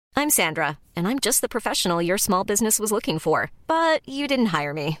I'm Sandra, and I'm just the professional your small business was looking for. But you didn't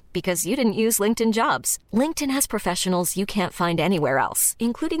hire me because you didn't use LinkedIn Jobs. LinkedIn has professionals you can't find anywhere else,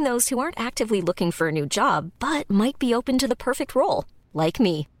 including those who aren't actively looking for a new job, but might be open to the perfect role, like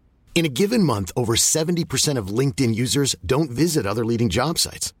me. In a given month, over 70% of LinkedIn users don't visit other leading job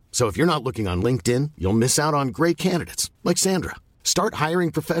sites. So if you're not looking on LinkedIn, you'll miss out on great candidates like Sandra. Start hiring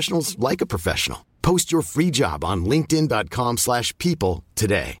professionals like a professional. Post your free job on linkedin.com/people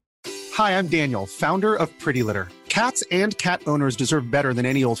today. Hi, I'm Daniel, founder of Pretty Litter. Cats and cat owners deserve better than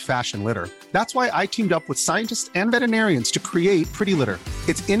any old-fashioned litter. That's why I teamed up with scientists and veterinarians to create Pretty Litter.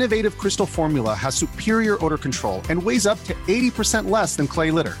 Its innovative crystal formula has superior odor control and weighs up to 80% less than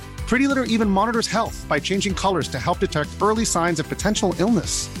clay litter. Pretty Litter even monitors health by changing colors to help detect early signs of potential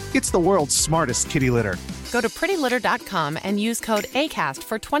illness. It's the world's smartest kitty litter. Go to prettylitter.com and use code ACAST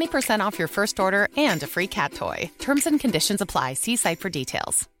for 20% off your first order and a free cat toy. Terms and conditions apply. See site for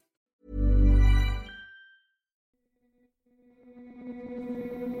details.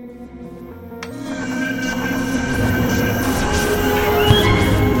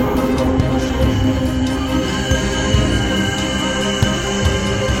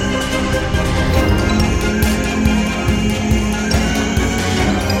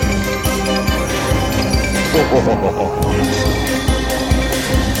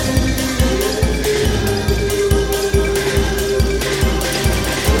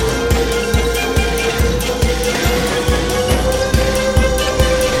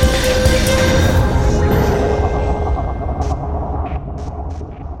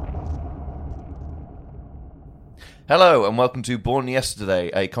 Hello and welcome to Born Yesterday,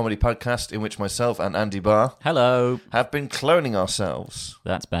 a comedy podcast in which myself and Andy Barr Hello. have been cloning ourselves.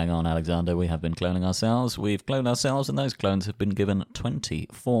 That's bang on, Alexander. We have been cloning ourselves. We've cloned ourselves, and those clones have been given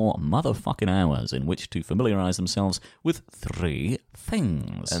 24 motherfucking hours in which to familiarise themselves with 3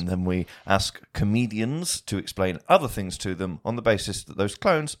 things. And then we ask comedians to explain other things to them on the basis that those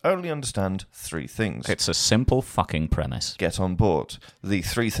clones only understand 3 things. It's a simple fucking premise. Get on board. The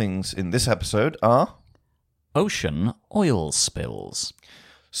 3 things in this episode are Ocean oil spills.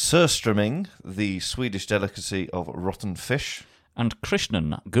 surströmming, the Swedish delicacy of rotten fish, And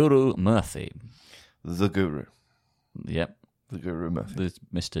Krishnan Guru Murthy. the guru. Yep. The Guru Murphy. The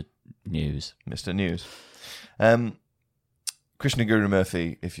Mr. News. Mr. News. Krishna Guru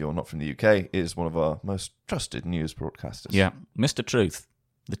Murphy, if you're not from the UK, is one of our most trusted news broadcasters. Yeah. Mr. Truth.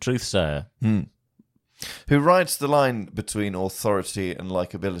 The truth sayer. Who rides the line between authority and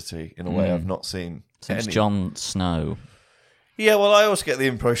likability in a way I've not seen. Since Jon Snow. Yeah, well, I always get the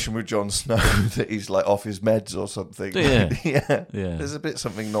impression with Jon Snow that he's like off his meds or something. Yeah. Yeah. Yeah. There's a bit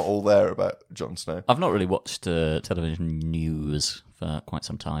something not all there about Jon Snow. I've not really watched television news for quite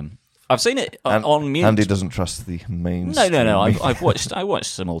some time. I've seen it on mute. Andy doesn't trust the mainstream. No. I watched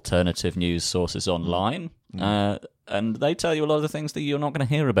some alternative news sources online, and they tell you a lot of the things that you're not going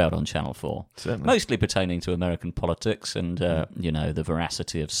to hear about on Channel 4. Certainly. Mostly pertaining to American politics and the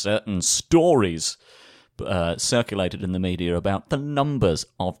veracity of certain stories circulated in the media about the numbers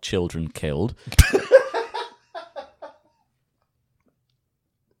of children killed.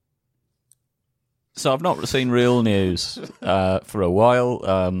 So I've not seen real news for a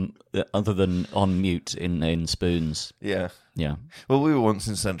while, other than on mute in spoons. Yeah. Yeah. Well, we were once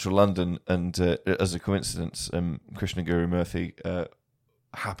in central London, and as a coincidence, Krishna Guru Murphy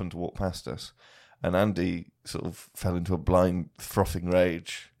happened to walk past us, and Andy sort of fell into a blind, frothing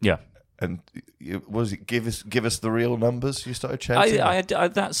rage. Yeah. And was it give us the real numbers? You started shouting.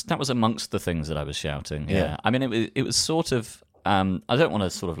 That was amongst the things that I was shouting. Yeah. I mean, it was sort of. I don't want to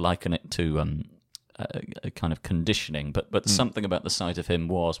sort of liken it to a kind of conditioning, but something about the sight of him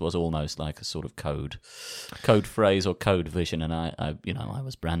was almost like a sort of code phrase or code vision, and I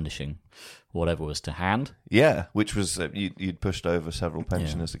was brandishing whatever was to hand. Yeah, which was you'd pushed over several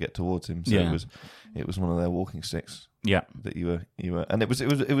pensioners to get towards him, so it was one of their walking sticks. Yeah, that you were, and it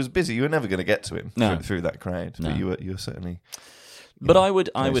was busy. You were never going to get to him through that crowd, but you were certainly. But I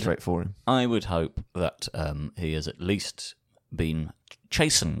would straight for him. I would hope that he has at least been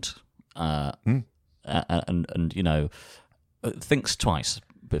chastened. And thinks twice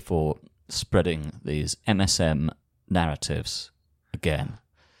before spreading these MSM narratives again.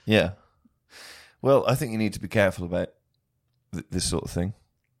 Yeah. Well, I think you need to be careful about this sort of thing.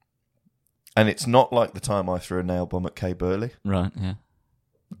 And it's not like the time I threw a nail bomb at Kay Burley. Right, yeah.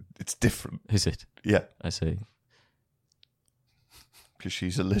 It's different. Is it? Yeah. I see. Because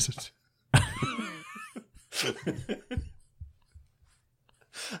she's a lizard.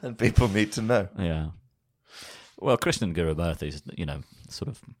 And people need to know. Yeah. Well, Krishnan Guru Murthy is, sort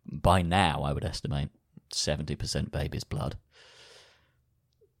of, by now, I would estimate, 70% baby's blood.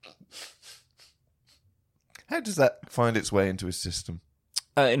 How does that find its way into his system?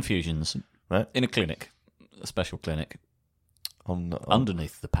 Infusions. Right. In a clinic. A special clinic.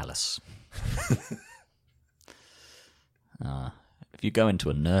 Underneath the palace. If you go into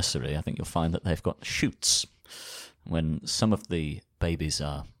a nursery, I think you'll find that they've got chutes. When some of the babies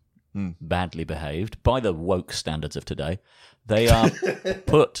are badly behaved, by the woke standards of today, they are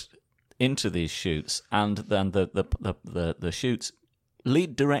put into these chutes, and then the chutes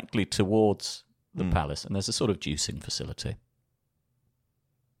lead directly towards the palace, and there's a sort of juicing facility.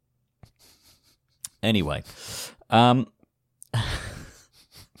 Anyway,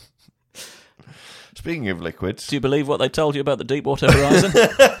 speaking of liquids, do you believe what they told you about the Deepwater Horizon?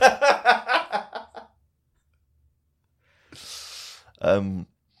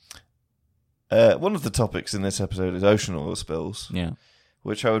 One of the topics in this episode is ocean oil spills. Yeah.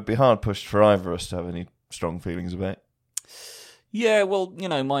 Which I would be hard pushed for either of us to have any strong feelings about. Yeah, well,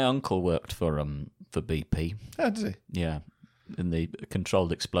 my uncle worked for BP. Oh, did he? Yeah, in the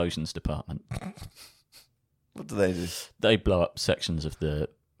controlled explosions department. What do they do? They blow up sections of the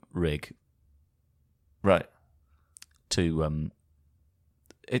rig. Right. To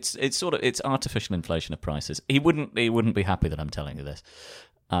it's artificial inflation of prices. He wouldn't be happy that I'm telling you this.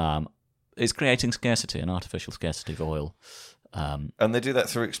 It's creating scarcity, an artificial scarcity of oil. And they do that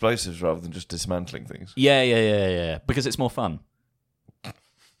through explosives rather than just dismantling things. Yeah. Because it's more fun.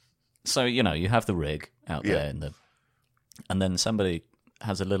 So you have the rig out there and then somebody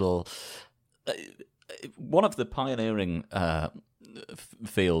has a little. One of the pioneering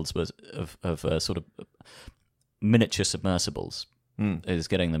fields was of sort of miniature submersibles is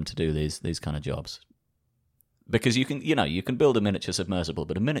getting them to do these kind of jobs. Because you can build a miniature submersible,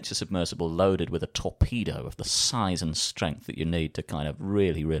 but a miniature submersible loaded with a torpedo of the size and strength that you need to kind of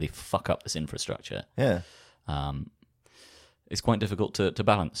really, really fuck up this infrastructure. Yeah. It's quite difficult to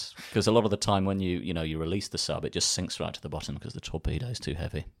balance, because a lot of the time when you release the sub, it just sinks right to the bottom because the torpedo is too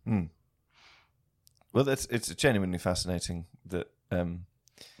heavy. Well, it's genuinely fascinating that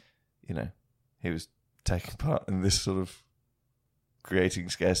he was taking part in this sort of creating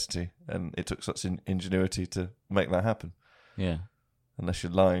scarcity, and it took such ingenuity to make that happen. Yeah. Unless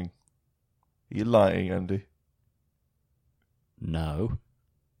you're lying. Are you lying, Andy? No.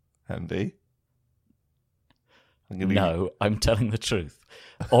 Andy? I'm telling the truth.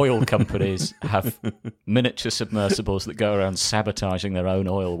 Oil companies have miniature submersibles that go around sabotaging their own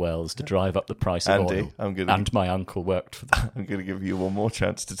oil wells to drive up the price of oil. And my uncle worked for them. I'm going to give you one more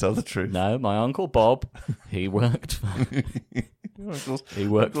chance to tell the truth. No, my uncle Bob, he worked for... he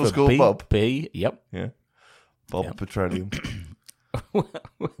worked for BP. Bob. Yep. Yeah. Bob Petroleum.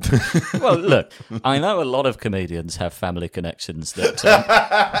 Well, look, I know a lot of comedians have family connections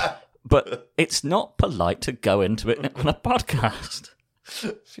that... but it's not polite to go into it on a podcast.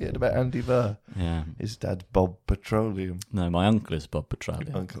 She heard about Andy Burr. Yeah. His dad's Bob Petroleum. No, my uncle is Bob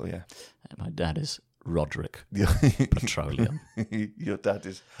Petroleum. Uncle, yeah. My dad is Roderick Petroleum. Your dad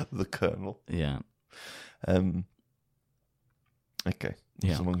is the Colonel. Yeah. Okay.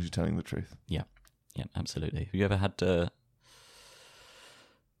 Yeah. As long as you're telling the truth. Yeah. Yeah, absolutely. Have you ever had the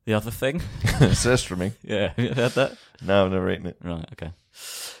other thing? Surströmming. Yeah. Have you ever had that? No, I've never eaten it. Right, okay.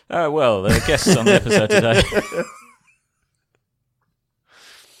 Well, the guests on the episode today.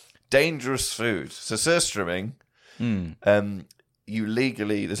 Dangerous food. So surströmming,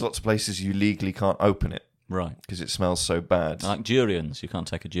 there's lots of places you legally can't open it. Right. Because it smells so bad. Like durians. You can't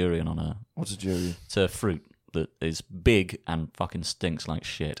take a durian on a... What's a durian? It's a fruit that is big and fucking stinks like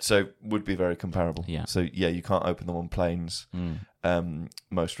shit. So would be very comparable. Yeah. So yeah, you can't open them on planes.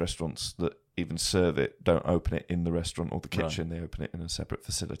 Most restaurants that even serve it don't open it in the restaurant or the kitchen. Right. They open it in a separate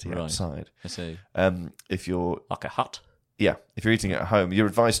facility outside. I see. If you're... Like a hut? Yeah. If you're eating it at home, you're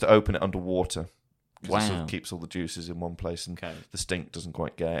advised to open it underwater. Wow. It sort of keeps all the juices in one place and the stink doesn't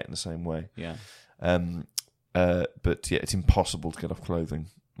quite get it in the same way. Yeah. But yeah, it's impossible to get off clothing.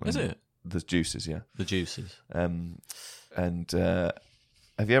 Is it? The juices, yeah. The juices. And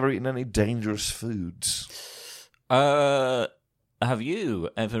have you ever eaten any dangerous foods? Have you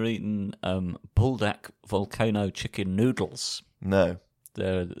ever eaten Buldak volcano chicken noodles? No.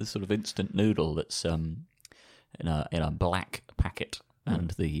 They're the sort of instant noodle that's in a black packet,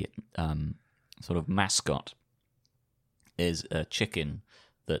 and the sort of mascot is a chicken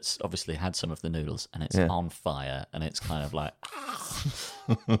that's obviously had some of the noodles, and it's on fire, and it's kind of like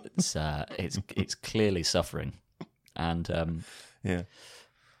it's clearly suffering, and and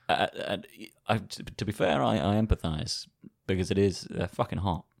to be fair, I empathise because it is fucking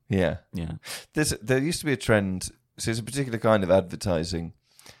hot. Yeah. There used to be a trend. So it's a particular kind of advertising,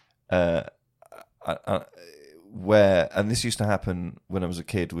 and this used to happen when I was a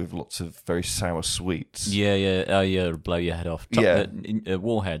kid with lots of very sour sweets. Yeah. Oh, yeah, blow your head off.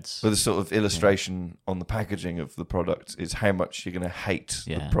 Warheads. With a sort of illustration on the packaging of the product is how much you're going to hate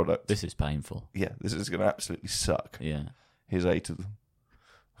the product. This is painful. Yeah, this is going to absolutely suck. Yeah. Here's 8 of them.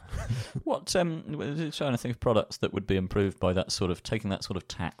 What, trying to think of products that would be improved by that sort of, taking that sort of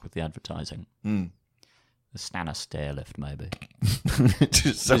tack with the advertising. The Stana stair lift, maybe. This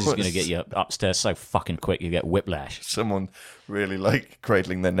is going to get you upstairs so fucking quick you get whiplash. Someone really like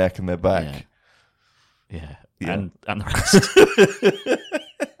cradling their neck and their back. Yeah. And the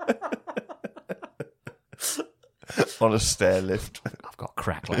rest. On a stair lift. I've got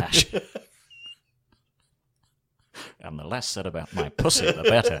cracklash. And the less said about my pussy, the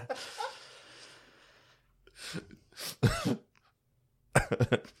better.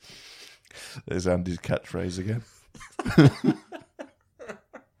 There's Andy's catchphrase again.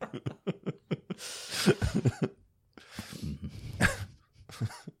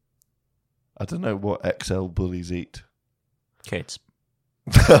 I don't know what XL bullies eat. Kids.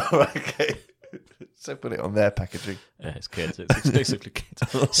 Okay. So put it on their packaging. Yeah, it's kids. It's exclusively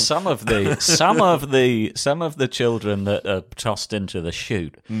kids. Some of the children that are tossed into the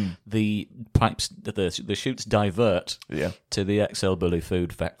chute, the pipes, the chutes divert to the XL Bully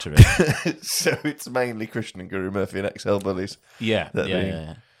food factory. So it's mainly Christian and Guru Murphy and XL Bullies.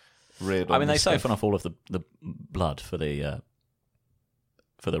 Yeah. Reared I mean, they stuff. siphon off all of the blood for the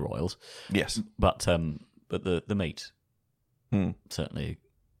royals. Yes, but the meat certainly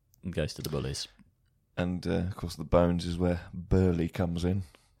goes to the bullies. And, of course, the bones is where Burley comes in.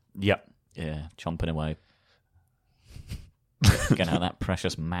 Yep. Yeah, chomping away. Getting out that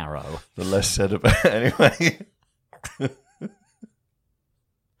precious marrow. The less said about it, anyway.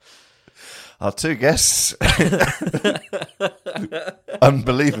 Our two guests,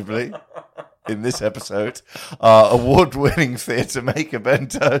 unbelievably, in this episode, are award-winning theatre maker Ben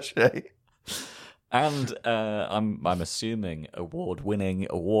Terche. And I'm assuming award-winning,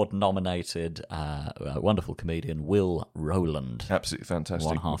 award-nominated, wonderful comedian Will Rowland. Absolutely fantastic.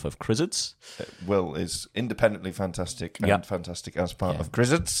 One half of Crizzards. Will is independently fantastic and fantastic as part of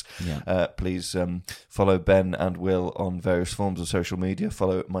Crizzards. Yeah. Please follow Ben and Will on various forms of social media.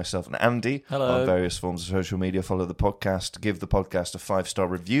 Follow myself and Andy on various forms of social media. Follow the podcast. Give the podcast a 5-star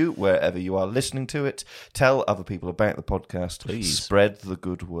review wherever you are listening to it. Tell other people about the podcast. Please. Spread the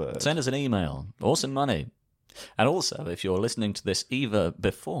good word. Send us an email. Some money. And also, if you're listening to this either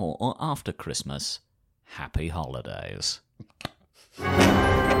before or after Christmas, happy holidays.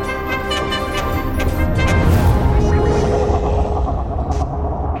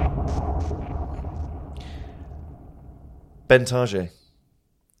 Ben Terche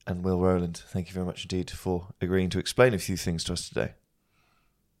and Will Rowland, thank you very much indeed for agreeing to explain a few things to us today.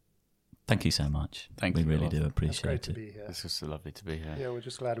 Thank you so much. We really do appreciate it. To be here. It's just lovely to be here. Yeah, we're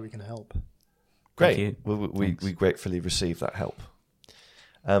just glad we can help. Great. We gratefully receive that help.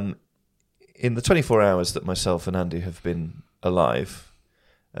 In the 24 hours that myself and Andy have been alive,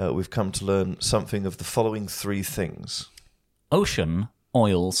 we've come to learn something of the following 3 things. Ocean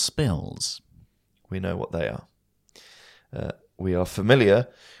oil spills. We know what they are. We are familiar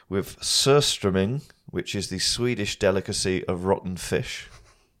with surströmming, which is the Swedish delicacy of rotten fish.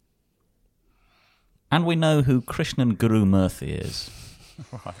 And we know who Krishnan Guru Murthy is.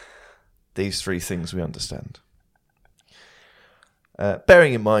 These 3 things we understand.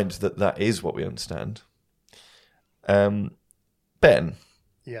 Bearing in mind that is what we understand, Ben,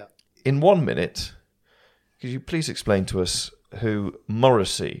 in 1 minute, could you please explain to us who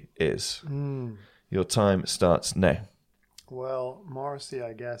Morrissey is? Your time starts now. Well, Morrissey,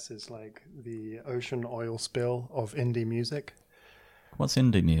 I guess, is like the ocean oil spill of indie music. What's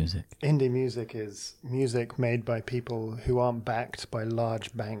indie music? Indie music is music made by people who aren't backed by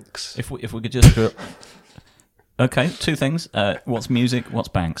large banks. If we could just do it. Okay, 2 things. What's music? What's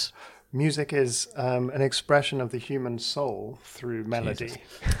banks? Music is an expression of the human soul through melody.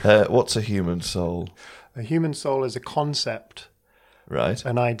 What's a human soul? A human soul is a concept, right?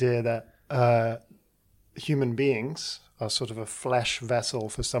 An idea that human beings are sort of a flesh vessel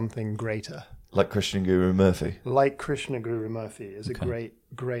for something greater. Like Krishna Guru Murthy. Like Krishna Guru Murthy is a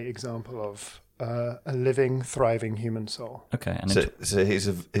great example of a living, thriving human soul. Okay, and so he's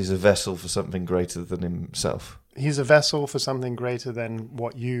a vessel for something greater than himself. He's a vessel for something greater than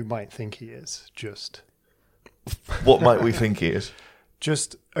what you might think he is. Just what might we think he is?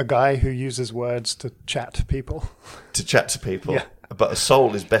 Just a guy who uses words to chat to people. To chat to people. Yeah. But a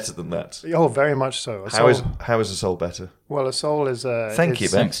soul is better than that. Oh, very much so. How is a soul better? Well, a soul is a... Thank you,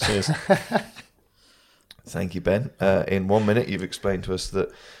 Ben. Thanks, cheers. Thank you, Ben. In 1 minute, you've explained to us that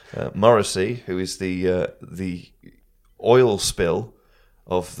Morrissey, who is the oil spill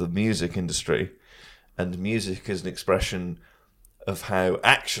of the music industry, and music is an expression of how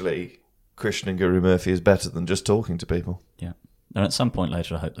actually Christian and Guru Murphy is better than just talking to people. Yeah. And at some point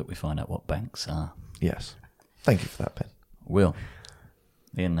later, I hope that we find out what banks are. Yes. Thank you for that, Ben. Will,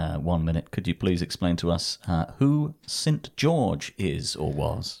 in 1 minute, could you please explain to us who St. George is or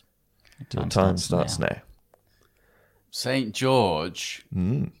was? Your time starts now. St. George,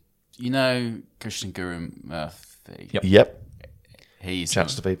 you know Christian Guru Murphy? Yep. He's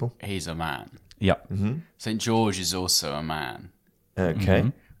Chats to people. He's a man. Yep. Mm-hmm. St. George is also a man.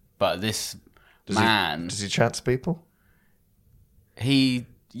 Okay. But this Does man... Does he chat to people? And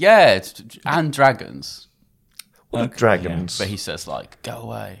dragons. What are dragons? But he says, like, go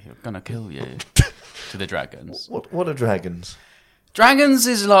away, you're going to kill you, to the dragons. What are dragons? Dragons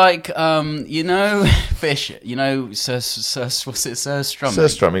is like, fish. Surströmming.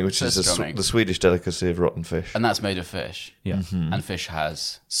 Surströmming, which is the Swedish delicacy of rotten fish. And that's made of fish. Yeah. Mm-hmm. And fish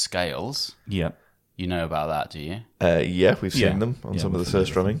has scales. Yeah. You know about that, do you? Yeah, we've seen them on some of the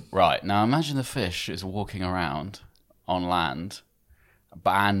surströmming. Right. Now imagine the fish is walking around on land,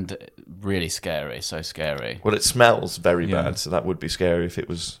 and really scary, so scary. Well, it smells very bad, so that would be scary if it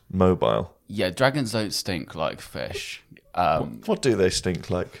was mobile. Yeah, dragons don't stink like fish. What do they stink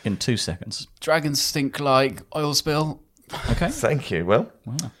like? In 2 seconds. Dragons stink like oil spill. Okay. Thank you. Well,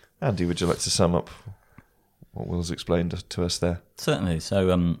 Andy, would you like to sum up what Will's explained to us there? Certainly.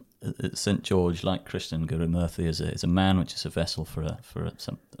 So, St. George, like Christian Guru Murphy, is a man, which is a vessel for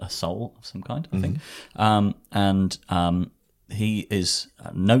a soul of some kind, I think. And he is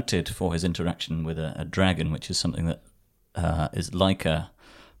noted for his interaction with a dragon, which is something that is like a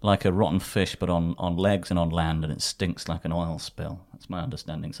rotten fish, but on legs and on land, and it stinks like an oil spill. That's my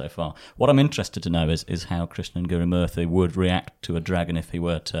understanding so far. What I'm interested to know is how Krishnan Guru Murthy would react to a dragon if he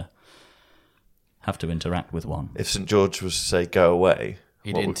were to have to interact with one. If St. George was to say, go away,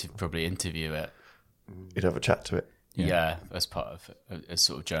 he'd probably interview it. He'd have a chat to it. Yeah, as part of a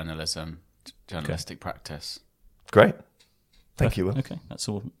sort of journalistic practice. Great. Thank you, Will. Okay, that's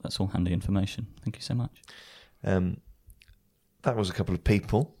all handy information. Thank you so much. That was a couple of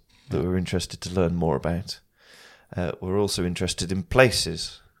people that we're interested to learn more about. We're also interested in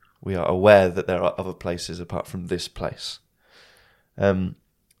places. We are aware that there are other places apart from this place. Ben,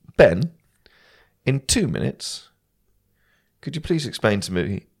 in 2 minutes, could you please explain to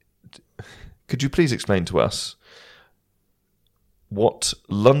us what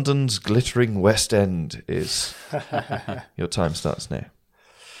London's glittering West End is? Your time starts now.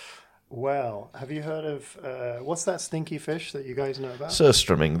 Well, have you heard of, what's that stinky fish that you guys know about?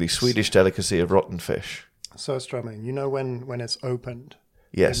 Surströmming, the Swedish delicacy of rotten fish. Surströmming. You know when it's opened?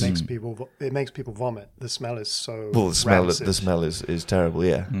 Yes. It makes people vomit. The smell is so Well, rancid. the smell is terrible,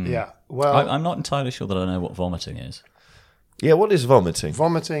 yeah. Yeah. Well, I'm not entirely sure that I know what vomiting is. Yeah, what is vomiting?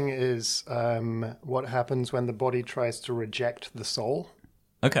 Vomiting is what happens when the body tries to reject the soul,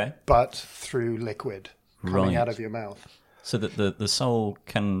 Okay. but through liquid coming Right. out of your mouth. So that the soul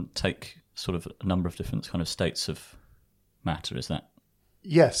can take sort of a number of different kind of states of matter, is that?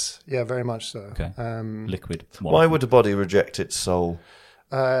 Yes. Yeah, very much so. Okay. Liquid. Why would a body reject its soul?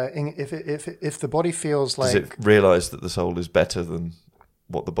 If the body feels like... Does it realise that the soul is better than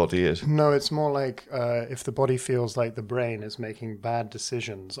what the body is? No, it's more like if the body feels like the brain is making bad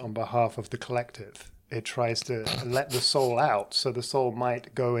decisions on behalf of the collective, it tries to let the soul out, so the soul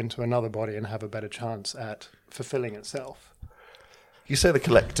might go into another body and have a better chance at fulfilling itself. You say the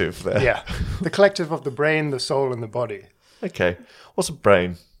collective there. Yeah. The collective of the brain, the soul, and the body. Okay. What's a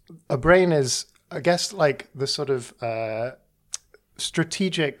brain? A brain is, I guess, like the sort of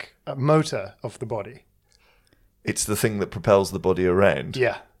strategic motor of the body. It's the thing that propels the body around.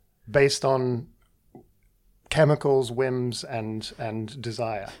 Yeah. Based on chemicals, whims, and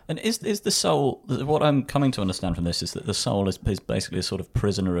desire. And is the soul, what I'm coming to understand from this is that the soul is basically a sort of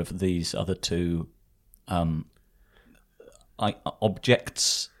prisoner of these other two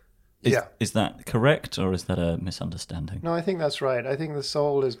objects. Is that correct, or is that a misunderstanding? No, I think that's right. I think the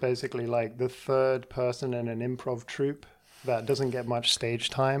soul is basically like the third person in an improv troupe that doesn't get much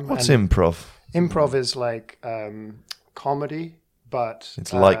stage time. What's improv? Improv is like comedy, but...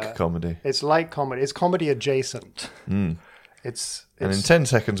 It's like comedy. It's like comedy. It's comedy adjacent. It's And in 10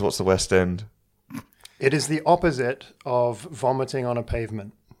 seconds, what's the West End? It is the opposite of vomiting on a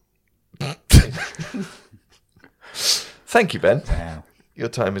pavement. Thank you, Ben. Wow. Your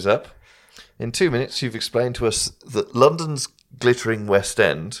time is up. In 2 minutes, you've explained to us that London's glittering West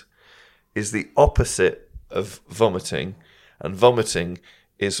End is the opposite of vomiting, and vomiting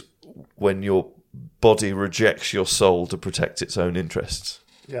is when your body rejects your soul to protect its own interests.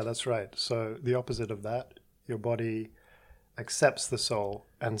 Yeah, that's right. So the opposite of that, your body accepts the soul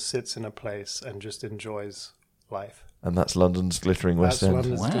and sits in a place and just enjoys life. And that's London's glittering West End. That's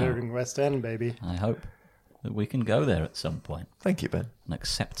London's Wow. glittering West End, baby. I hope that we can go there at some point Thank you, Ben. and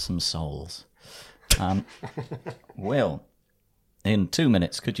accept some souls. Will, in 2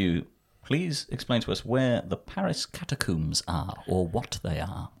 minutes, could you please explain to us where the Paris catacombs are, or what they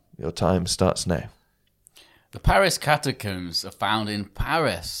are? Your time starts now. The Paris catacombs are found in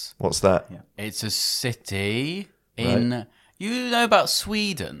Paris. What's that? It's a city in... You know about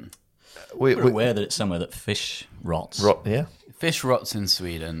Sweden? We're aware that it's somewhere that fish rots. Yeah. Fish rots in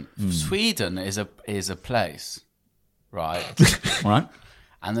Sweden. Sweden is a place, right? Right?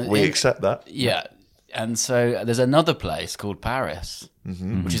 And We accept that. Yeah. And so there's another place called Paris,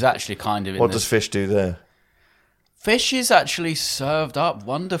 which is actually kind of... What does fish do there? Fish is actually served up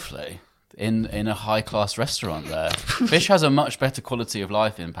wonderfully in a high-class restaurant there. Fish has a much better quality of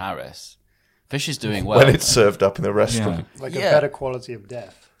life in Paris. Fish is doing well. When it's served up in a restaurant. Like Yeah. a better quality of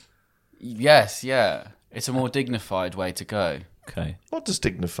death. Yes, yeah. It's a more dignified way to go. Okay. What does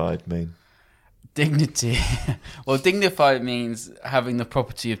dignified mean? Dignity. Well, dignified means having the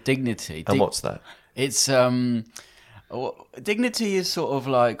property of dignity. And what's that? It's dignity is sort of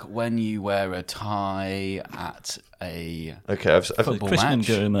like when you wear a tie at a Okay, I've football Krishnan match.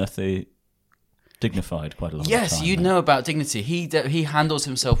 Gurumurthy dignified quite a lot of Yes, time. you then. know about dignity. He handles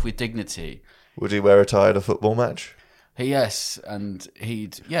himself with dignity. would he wear a tie at a football match? Yes, and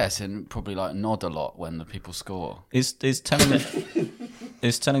and probably like nod a lot when the people score. Is telling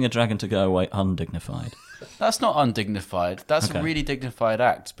a dragon to go away undignified? That's not undignified. That's Okay. a really dignified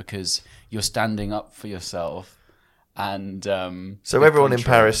act because you're standing up for yourself. And So the everyone in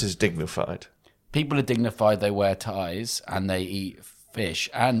contrary. Paris is dignified. People are dignified. They wear ties and they eat fish.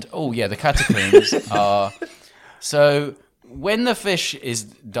 And the catacombs are. So when the fish is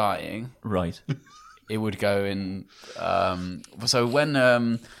dying, Right. it would go in. So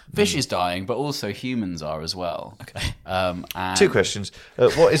when fish is dying, but also humans are as well. Okay. And 2 questions.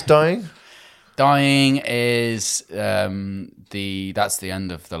 What is dying? dying is that's the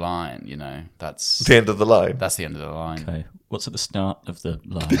end of the line. You know, that's The end of the line. that's the end of the line. Okay. What's at the start of the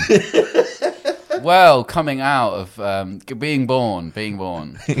line? Well, coming out of being born.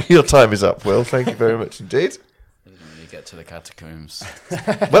 Your time is up, Will. Thank you very much indeed. You get to the catacombs.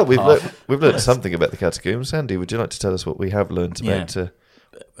 Well, we've learned something about the catacombs. Andy, would you like to tell us what we have learned about?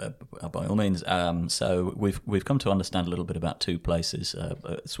 By all means. So we've come to understand a little bit about 2 places,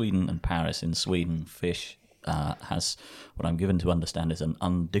 Sweden and Paris. In Sweden, fish has what I'm given to understand is an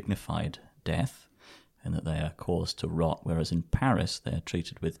undignified death, in that they are caused to rot, whereas in Paris they're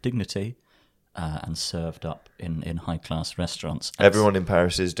treated with dignity and served up in high-class restaurants. Everyone in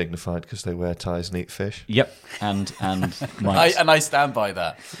Paris is dignified because they wear ties and eat fish. Yep, and might, I stand by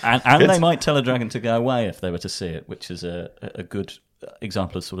that. and they might tell a dragon to go away if they were to see it, which is a good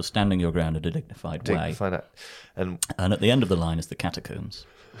example of sort of standing your ground in a dignified way. Dignified act. And And at the end of the line is the catacombs.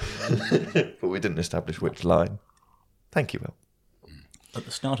 but we didn't establish which line. Thank you, Will. At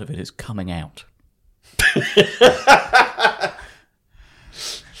the start of it is coming out.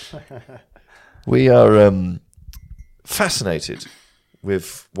 We are fascinated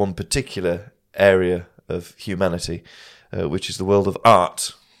with one particular area of humanity, which is the world of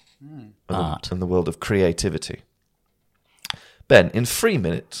art. Art. And the world of creativity. Ben, in 3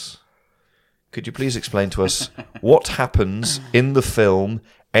 minutes, could you please explain to us what happens in the film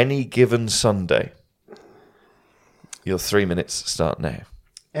Any Given Sunday? Your 3 minutes start now.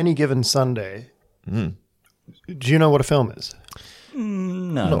 Any Given Sunday. Do you know what a film is?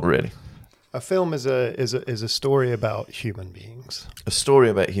 No. Not really. A film is a story about human beings A story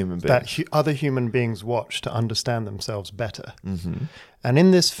about human beings. that other human beings watch to understand themselves better. Mm-hmm. And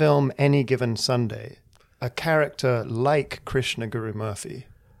in this film, Any Given Sunday, a character like Krishna Gurumurthy,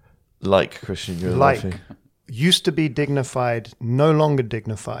 Like Christian Gurumurthy. used to be dignified, no longer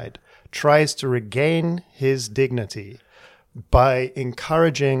dignified, tries to regain his dignity by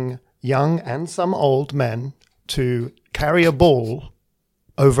encouraging young and some old men to carry a ball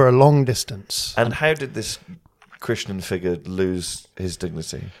over a long distance. And how did this Krishnan figure lose his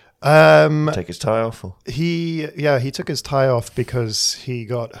dignity? Take his tie off? Or? He took his tie off because he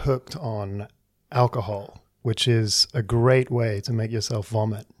got hooked on alcohol, which is a great way to make yourself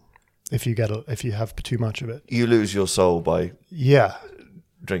vomit if you have too much of it. You lose your soul by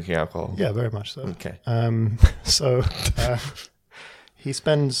drinking alcohol? Yeah, very much so. Okay. So he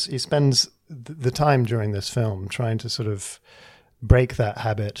spends the time during this film trying to sort of break that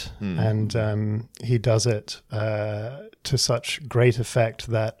habit, and he does it to such great effect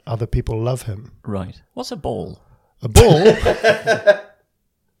that other people love him. Right. What's a ball? A ball.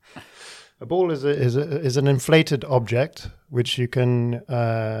 A ball is an inflated object which you can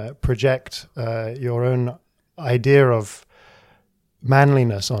project your own idea of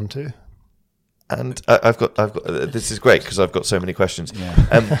manliness onto. And I've got. This is great because I've got so many questions.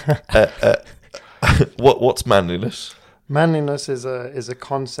 Yeah. What's manliness? Manliness is a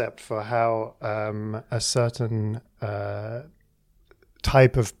concept for how a certain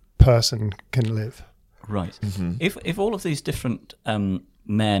type of person can live. Right. Mm-hmm. If all of these different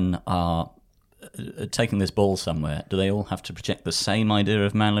men are taking this ball somewhere, do they all have to project the same idea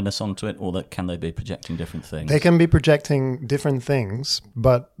of manliness onto it, or can they be projecting different things? They can be projecting different things,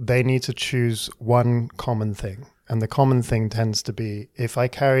 but they need to choose one common thing. And the common thing tends to be, if I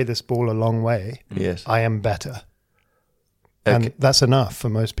carry this ball a long way, yes, I am better. Okay. And that's enough for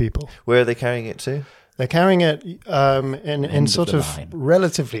most people. Where are they carrying it to? They're carrying it in sort of line.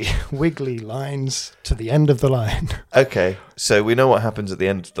 relatively wiggly lines to the end of the line. Okay, so we know what happens at the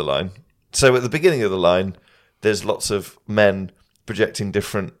end of the line. So at the beginning of the line, there's lots of men projecting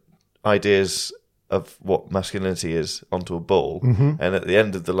different ideas of what masculinity is onto a ball, and at the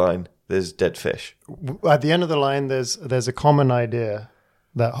end of the line, there's dead fish. At the end of the line, there's a common idea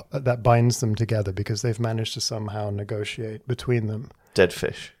that binds them together because they've managed to somehow negotiate between them. Dead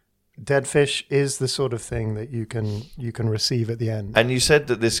fish. Dead fish is the sort of thing that you can receive at the end. And you said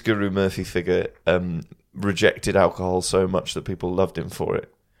that this Guru Murphy figure rejected alcohol so much that people loved him for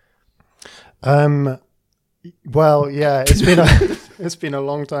it. Well, yeah, it's been a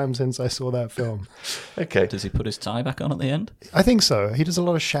long time since I saw that film. Okay. Does he put his tie back on at the end? I think so. He does a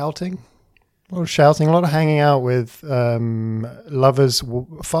lot of shouting. A lot of hanging out with lovers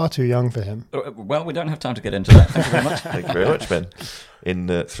far too young for him. Well, we don't have time to get into that. Thank you very much. Thank you very much, Ben.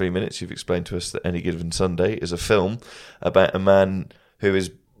 In 3 minutes, you've explained to us that Any Given Sunday is a film about a man who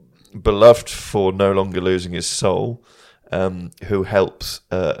is beloved for no longer losing his soul, who helps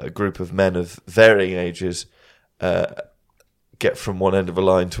a group of men of varying ages get from one end of a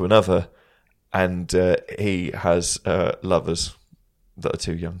line to another, and he has lovers that are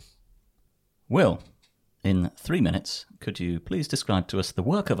too young. Will, in 3 minutes, could you please describe to us the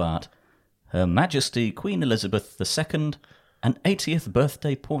work of art, Her Majesty Queen Elizabeth II, an 80th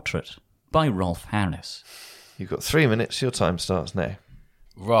birthday portrait by Rolf Harris? You've got 3 minutes. Your time starts now.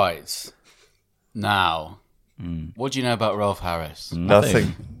 Right. Now, what do you know about Rolf Harris?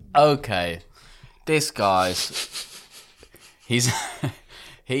 Nothing. Okay. This guy's... He's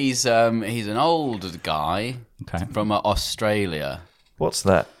an old guy from Australia. What's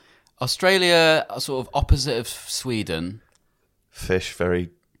that? Australia, sort of opposite of Sweden. Fish,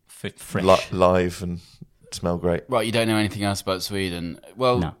 very Fresh. live and smell great. Right, you don't know anything else about Sweden.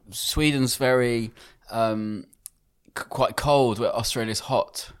 Well, No. Sweden's very quite cold, where Australia's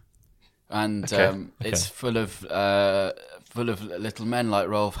hot, and it's full of little men like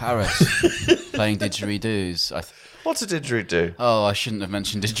Rolf Harris playing didgeridoos. What's a didgeridoo? Oh, I shouldn't have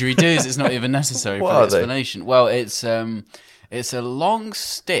mentioned didgeridoos. It's not even necessary for What the are they? explanation. Well, it's a long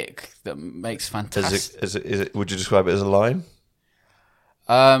stick that makes fantastic. Would you describe it as a line?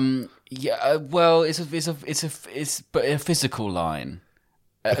 Yeah. Well, it's a physical line.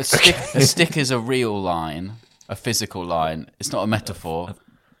 A stick is a real line, a physical line. It's not a metaphor.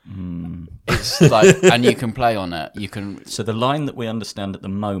 It's like, and you can play on it. You can. So the line that we understand at the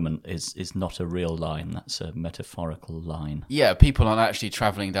moment is not a real line. That's a metaphorical line. Yeah, people aren't actually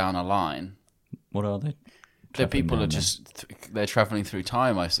travelling down a line. What are they? The people down are just they're travelling through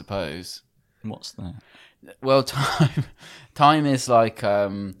time, I suppose. What's that? Well, time is like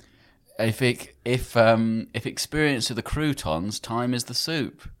if experience are the croutons, time is the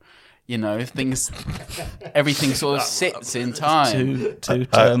soup. You know, everything sort of sits in time. Two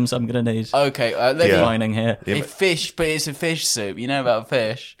terms I'm going to need. Okay, defining here. Fish, but it's a fish soup. You know about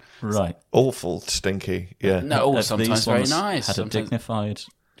fish, Right. Awful, stinky. Yeah. No, Have sometimes these very ones nice. Had Sometimes a dignified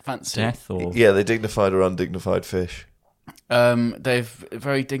fancy death, or Yeah, they dignified or undignified fish. They've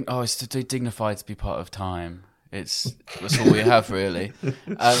very it's too dignified to be part of time. That's all we have really.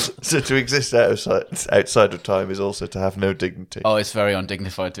 So to exist outside of time is also to have no dignity. Oh, it's very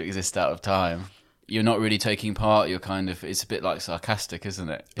undignified to exist out of time. You're not really taking part. You're it's a bit like sarcastic, isn't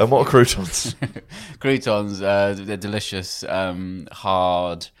it? And what are croutons? Croutons, they're delicious,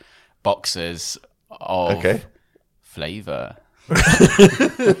 hard boxes of flavour.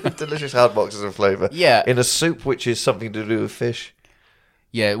 Delicious hard boxes of flavour. Yeah. In a soup which is something to do with fish.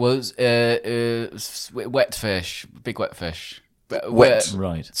 Yeah, well, wet fish, big wet fish. Wet.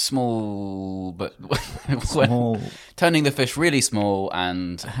 Right. Small, but Small. turning the fish really small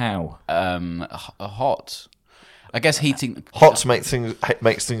and How? hot. I guess heating Hot makes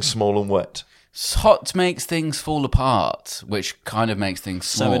things small and wet. hot makes things fall apart, which kind of makes things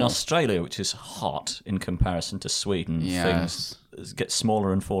small. So in Australia, which is hot in comparison to Sweden, Yes. things get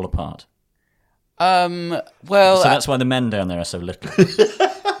smaller and fall apart. Well, So that's why the men down there are so little.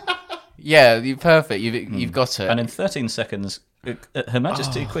 yeah, you're perfect. You've got it. And in 13 seconds, Her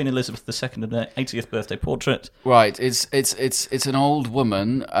Majesty Queen Elizabeth II of their 80th birthday portrait. Right, it's an old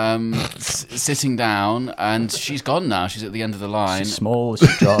woman sitting down, and she's gone now. She's at the end of the line. She's small,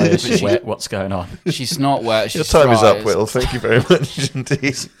 she's dry, she's wet. What's going on? She's not wet. Your She's time is dry. up, Will. Thank you very much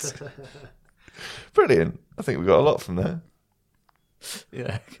indeed. Brilliant. I think we got a lot from there.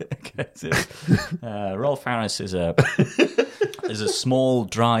 Yeah. Rolf Harris is a small,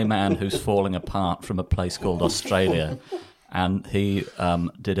 dry man who's falling apart from a place called Australia. And he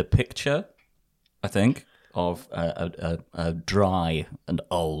did a picture, I think, of a dry and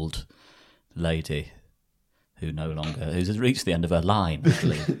old lady who's reached the end of her line,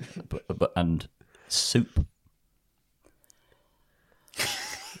 actually, and soup.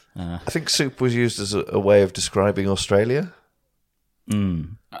 I think soup was used as a way of describing Australia.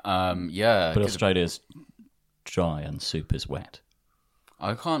 Yeah, But Australia's dry and soup is wet.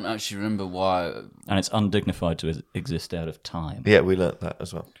 I can't actually remember why. And it's undignified to exist out of time. Yeah, we learnt that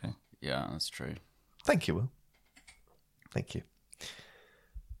as well. Okay. Yeah, that's true. Thank you, Will. Thank you.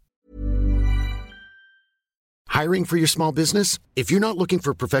 Hiring for your small business? If you're not looking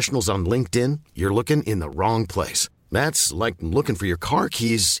for professionals on LinkedIn, you're looking in the wrong place. That's like looking for your car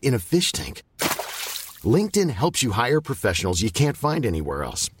keys in a fish tank. LinkedIn helps you hire professionals you can't find anywhere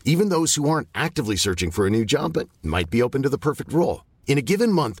else, even those who aren't actively searching for a new job but might be open to the perfect role. In a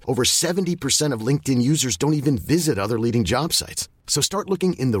given month, over 70% of LinkedIn users don't even visit other leading job sites. So start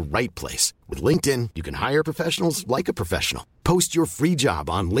looking in the right place. With LinkedIn, you can hire professionals like a professional. Post your free job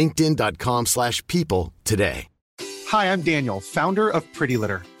on linkedin.com/people today. Hi, I'm Daniel, founder of Pretty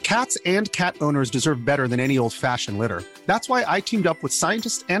Litter. Cats and cat owners deserve better than any old-fashioned litter. That's why I teamed up with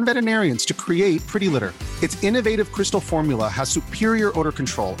scientists and veterinarians to create Pretty Litter. Its innovative crystal formula has superior odor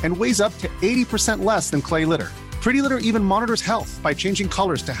control and weighs up to 80% less than clay litter. Pretty Litter even monitors health by changing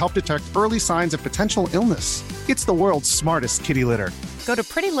colors to help detect early signs of potential illness. It's the world's smartest kitty litter. Go to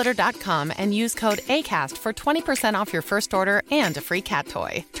prettylitter.com and use code ACAST for 20% off your first order and a free cat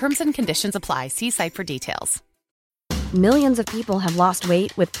toy. Terms and conditions apply. See site for details. Millions of people have lost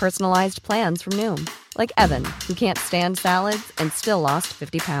weight with personalized plans from Noom. Like Evan, who can't stand salads and still lost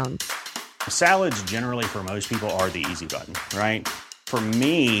 50 pounds. Salads generally for most people are the easy button, right? For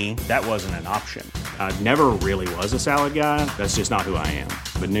me, that wasn't an option. I never really was a salad guy. That's just not who I am.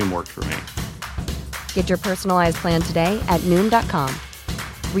 But Noom worked for me. Get your personalized plan today at Noom.com.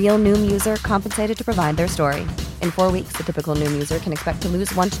 Real Noom user compensated to provide their story. In 4 weeks, the typical Noom user can expect to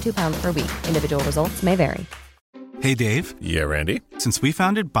lose 1 to 2 pounds per week. Individual results may vary. Hey, Dave. Yeah, Randy. Since we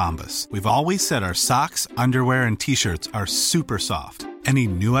founded Bombas, we've always said our socks, underwear, and T-shirts are super soft. Any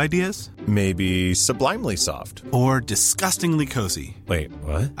new ideas? Maybe sublimely soft. Or disgustingly cozy. Wait,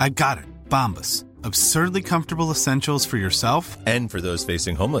 what? I got it. Bombas. Absurdly comfortable essentials for yourself And for those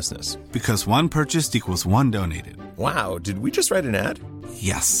facing homelessness. because one purchased equals one donated. Wow, did we just write an ad?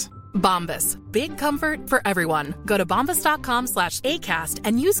 Yes. Bombas. Big comfort for everyone. Go to bombas.com/ACAST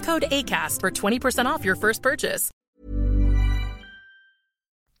and use code ACAST for 20% off your first purchase.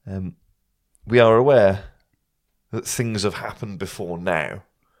 We are aware that things have happened before now.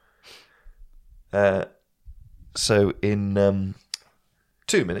 So in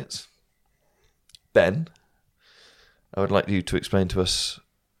 2 minutes, Ben, I would like you to explain to us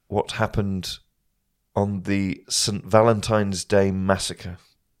what happened on the St. Valentine's Day Massacre.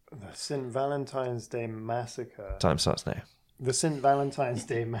 The St. Valentine's Day Massacre. Time starts now. The St. Valentine's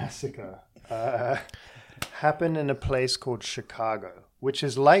Day Massacre happened in a place called Chicago, which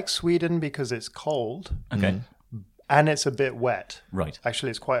is like Sweden because it's cold. Okay. And it's a bit wet. Right. Actually,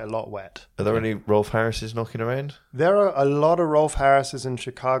 it's quite a lot wet. Are there any Rolf Harrises knocking around? There are a lot of Rolf Harrises in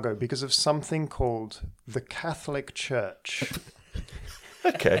Chicago because of something called the Catholic Church.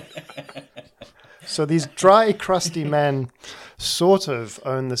 Okay. So these dry, crusty men sort of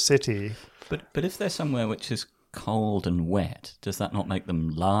own the city. But if they're somewhere which is cold and wet, does that not make them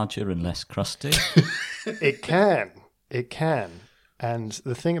larger and less crusty? It can. It can. And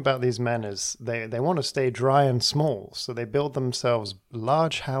the thing about these men is they want to stay dry and small. So they build themselves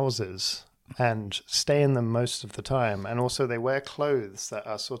large houses and stay in them most of the time. And also they wear clothes that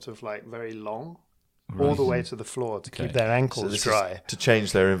are sort of like very long, all the way to the floor to keep their ankles So this dry. is to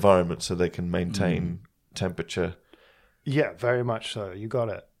change their environment so they can maintain temperature Yeah, very much so. You got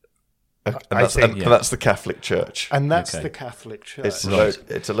it. And that's the Catholic Church. And that's the Catholic Church.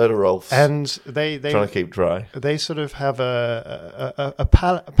 It's a load of Rolfs. And they trying to keep dry. They sort of have a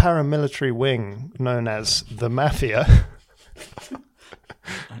paramilitary wing known as the Mafia.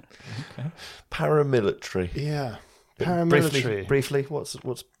 Okay. Paramilitary. Yeah, paramilitary. Briefly, what's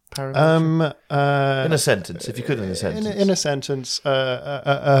paramilitary? In a sentence, if you could, in a sentence. In a sentence,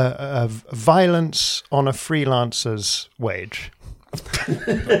 violence on a freelancer's wage.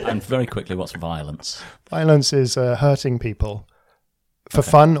 And very quickly, what's violence? Violence is hurting people for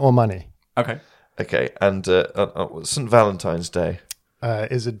fun or money. Okay. And St. Valentine's Day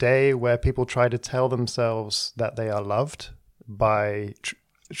is a day where people try to tell themselves that they are loved by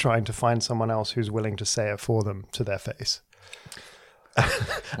trying to find someone else who's willing to say it for them to their face.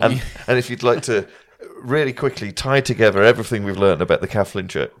 and if you'd like to really quickly tie together everything we've learned about the Catholic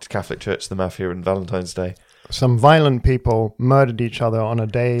Church, the Mafia, and Valentine's Day. Some violent people murdered each other on a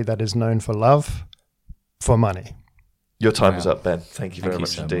day that is known for love, for money. Your time is up, Ben. Thank you very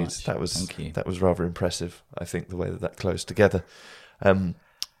much so indeed. much. That was rather impressive, I think, the way that closed together.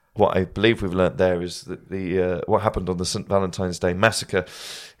 What I believe we've learnt there is that what happened on the St. Valentine's Day massacre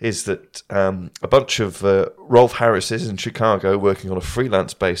is that a bunch of Rolf Harrises in Chicago, working on a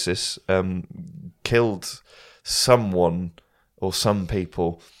freelance basis, killed someone or some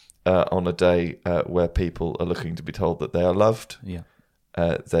people on a day where people are looking to be told that they are loved. Yeah.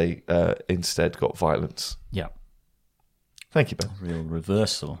 They instead got violence. Yeah. Thank you, Ben. A real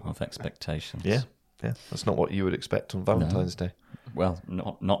reversal of expectations. Yeah. That's not what you would expect on Valentine's Day. Well,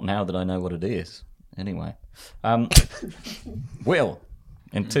 not now that I know what it is. Anyway. Will,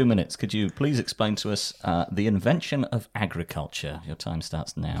 in 2 minutes, could you please explain to us the invention of agriculture? Your time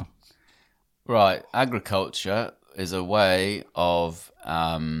starts now. Right. Agriculture is a way of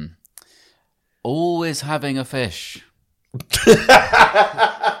always having a fish.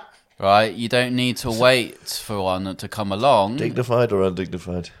 Right? You don't need to wait for one to come along. Dignified or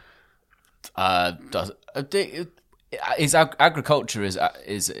undignified? Agriculture is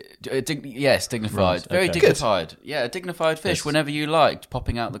yes, dignified, right, very okay. dignified. Good. Yeah, a dignified fish yes. Whenever you liked,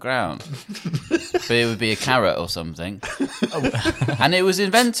 popping out the ground. But it would be a carrot or something. And it was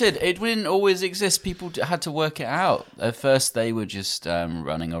invented. It didn't always exist. People had to work it out. At first, they were just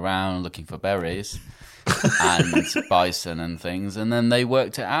running around looking for berries and bison and things, and then they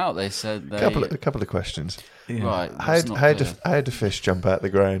worked it out. They said a couple of questions. Yeah. Right. How do fish jump out the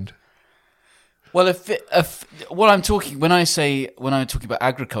ground? Well, what I'm talking when I'm talking about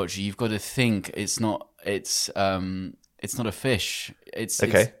agriculture, you've got to think it's not a fish. But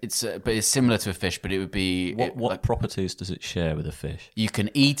it's similar to a fish, but it would be what properties does it share with a fish? You can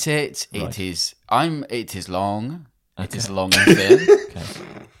eat it. Right. It is long. Okay. It is long and thin. Okay.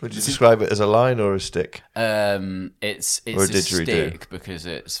 Would you describe it as a line or a stick? It's or a stick because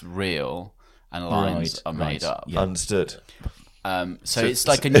it's real and lines are made up. Yeah. Understood. So it's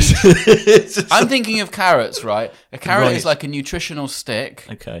like a. I'm thinking of carrots, right? A carrot is like a nutritional stick.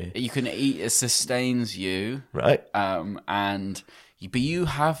 Okay. You can eat. It sustains you. Right. But you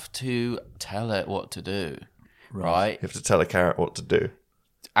have to tell it what to do. Right. You have to tell a carrot what to do.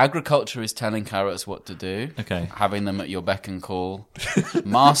 Agriculture is telling carrots what to do. Okay. Having them at your beck and call.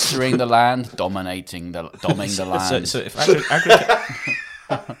 Mastering the land, doming the land. So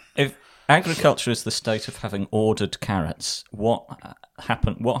if agriculture is the state of having ordered carrots, what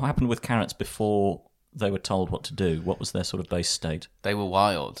happened with carrots before they were told what to do? What was their sort of base state? They were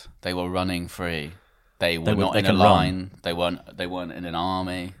wild. They were running free. They were not in a line. They weren't in an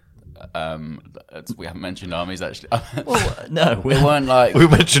army. We haven't mentioned armies actually. Well, no, we weren't like we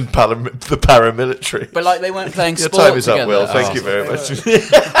mentioned the paramilitary, but like they weren't playing sport. Your time is together. up, Will. Thank you very much.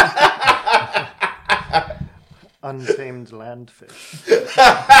 Untamed landfish.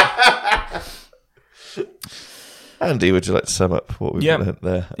 Andy, would you like to sum up what we've learned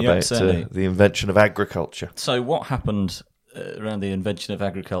there about the invention of agriculture? So what happened around the invention of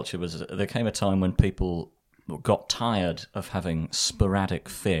agriculture was there came a time when people got tired of having sporadic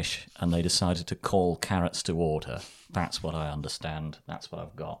fish and they decided to call carrots to order. That's what I understand. That's what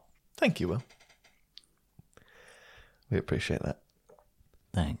I've got. Thank you, Will. We appreciate that.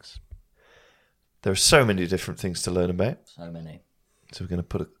 Thanks. There are so many different things to learn about. So many. So we're going to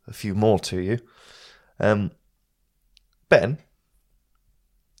put a few more to you. Ben,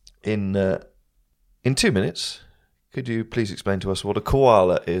 in 2 minutes, could you please explain to us what a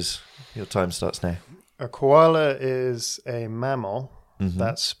koala is? Your time starts now. A koala is a mammal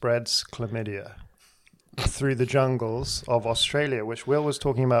that spreads chlamydia through the jungles of Australia, which Will was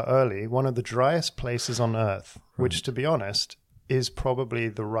talking about early, one of the driest places on Earth, which, to be honest, is probably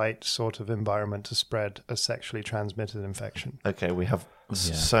the right sort of environment to spread a sexually transmitted infection. Okay, we have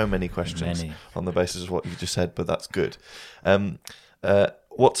so many questions on the basis of what you just said, but that's good.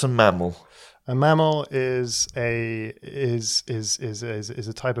 What's a mammal? A mammal is a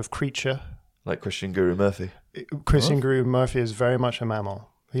type of creature. Like Christian Guru Murphy. Christian Guru Murphy is very much a mammal.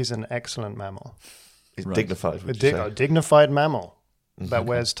 He's an excellent mammal. He's dignified, would you say? A dignified mammal that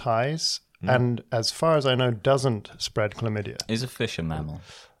wears ties and, as far as I know, doesn't spread chlamydia. Is a fish a mammal?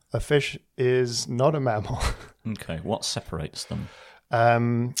 A fish is not a mammal. Okay, what separates them?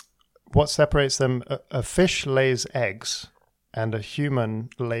 What separates them? A fish lays eggs and a human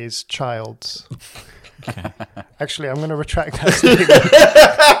lays childs. Okay. Actually, I'm going to retract that statement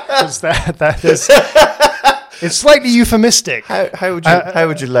because that is... It's slightly euphemistic. How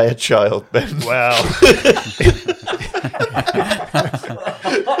would you lay a child, Ben? Well...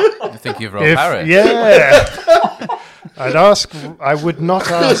 I think you've Rolf Harris. Yeah. I would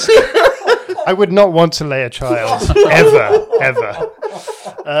not ask. I would not want to lay a child ever.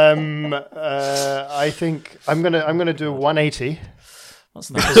 I think I'm gonna do a 180. What's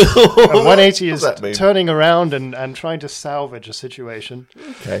that? A 180 is turning around and trying to salvage a situation.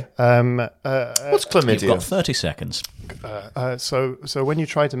 Okay. What's chlamydia? You've got 30 seconds. So when you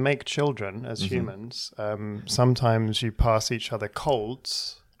try to make children as humans, sometimes you pass each other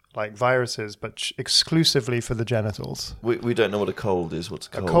colds, like viruses, but exclusively for the genitals. We don't know what a cold is. What's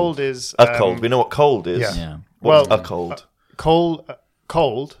a cold? A cold is... a cold. We know what cold is. Yeah. What's a cold?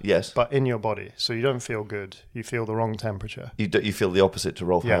 Cold, yes, but in your body, so you don't feel good. You feel the wrong temperature. You feel the opposite to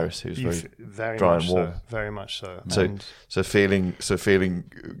Rolf Harris, who's very dry and warm. Very much so. So feeling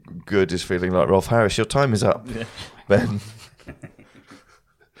good is feeling like Rolf Harris. Your time is up, Ben.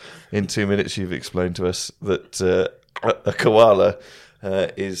 In 2 minutes, you've explained to us that a koala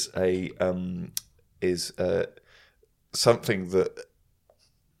is something that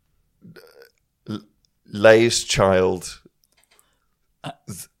lays child.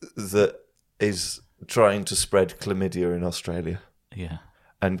 That is trying to spread chlamydia in Australia. Yeah.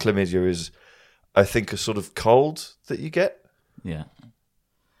 And chlamydia is, I think, a sort of cold that you get. Yeah.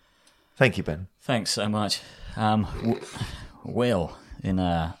 Thank you, Ben. Thanks so much. Will, in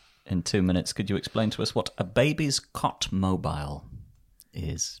 2 minutes, could you explain to us what a baby's cot mobile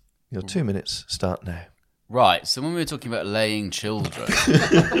is? Your 2 minutes start now. Right, so when we were talking about laying children,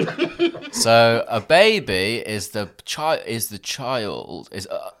 so a baby is the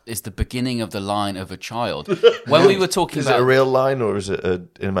beginning of the line of a child. When we were talking is about... it a real line or is it an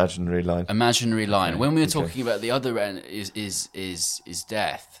imaginary line? Imaginary line. When we were talking about the other end is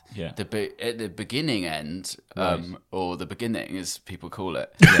death. Yeah. At the beginning end, or the beginning as people call it,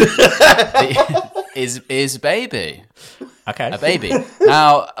 is baby. Okay. A baby.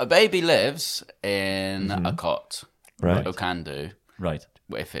 Now, a baby lives in a cot. Right. Or can do. Right.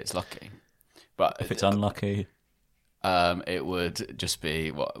 If it's lucky. But if it's unlucky? It would just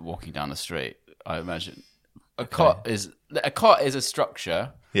be walking down the street, I imagine. A cot is a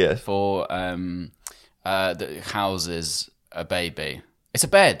structure for that houses a baby. It's a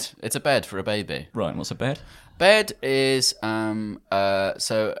bed. It's a bed for a baby. Right, and what's a bed? Bed is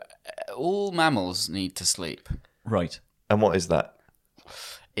so all mammals need to sleep. Right. And what is that?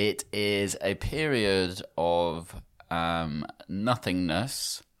 It is a period of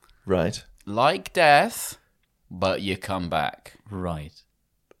nothingness. Right. Like death, but you come back. Right.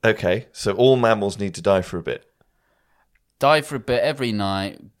 Okay, so all mammals need to die for a bit. Die for a bit every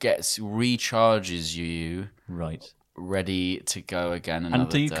night, recharges you. Right. Ready to go again another And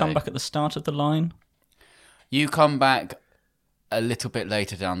do you day. come back at the start of the line? You come back a little bit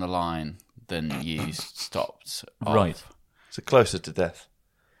later down the line than you stopped off. Right. So closer to death.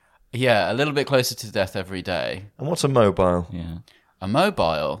 Yeah, a little bit closer to death every day. And what's a mobile? Yeah. A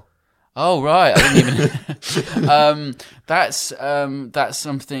mobile? Oh, right. I didn't even... that's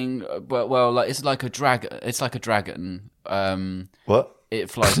something... Well, like it's like a dragon. It's like a dragon. What? It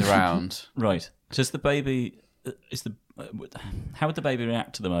flies around. Right. Does the baby... how would the baby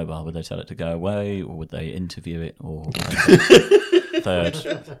react to the mobile? Would they tell it to go away, or would they interview it, or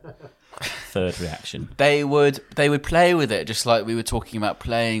third reaction? They would play with it, just like we were talking about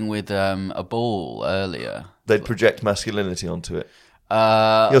playing with a ball earlier. They'd project masculinity onto it.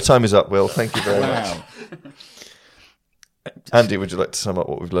 Your time is up, Will. Thank you very much. Andy, would you like to sum up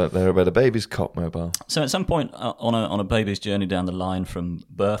what we've learnt there about a baby's cot mobile? So at some point on a baby's journey down the line from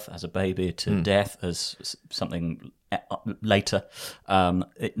birth as a baby to death as something later,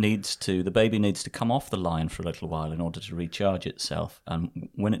 the baby needs to come off the line for a little while in order to recharge itself. And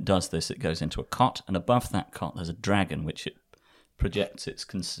when it does this, it goes into a cot, and above that cot there's a dragon which it projects its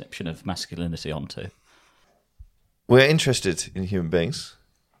conception of masculinity onto. We're interested in human beings,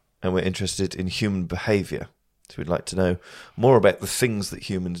 and we're interested in human behaviour. So we'd like to know more about the things that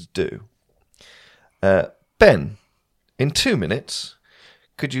humans do. Ben, in 2 minutes,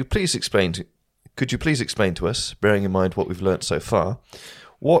 could you please explain to us, bearing in mind what we've learnt so far,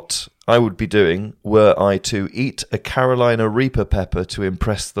 what I would be doing were I to eat a Carolina Reaper pepper to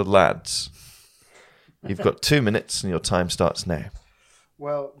impress the lads? You've got 2 minutes, and your time starts now.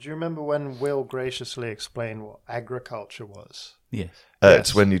 Well, do you remember when Will graciously explained what agriculture was? Yes.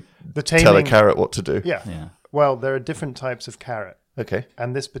 It's when you tell a carrot what to do. Yeah. Well, there are different types of carrot. Okay.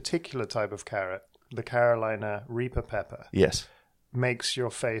 And this particular type of carrot, the Carolina Reaper pepper, yes, makes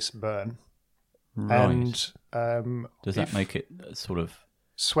your face burn. Right. And does that make it sort of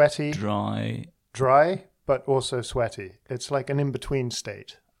sweaty, dry, but also sweaty? It's like an in-between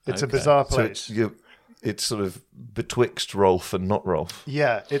state. It's a bizarre place. So it's sort of betwixt Rolf and not Rolf.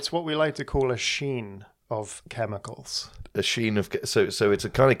 Yeah, it's what we like to call a sheen of chemicals. A sheen of so it's a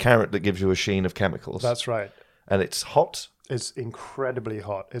kind of carrot that gives you a sheen of chemicals. That's right. And it's hot. It's incredibly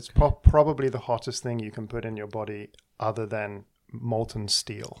hot. It's probably the hottest thing you can put in your body, other than molten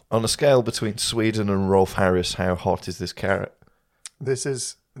steel. On a scale between Sweden and Rolf Harris, how hot is this carrot?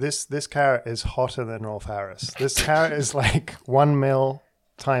 This carrot is hotter than Rolf Harris. This carrot is like 1 mil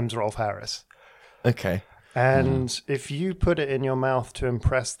times Rolf Harris. Okay. And if you put it in your mouth to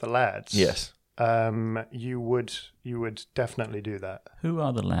impress the lads, yes, you would definitely do that. Who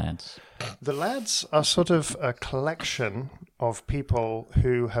are the lads? The lads are sort of a collection of people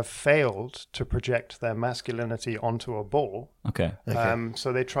who have failed to project their masculinity onto a ball. Okay.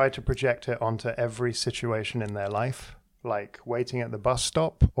 So they try to project it onto every situation in their life, like waiting at the bus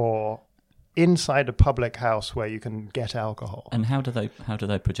stop or inside a public house where you can get alcohol. And how do they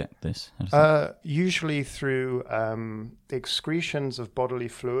project this? Usually through excretions of bodily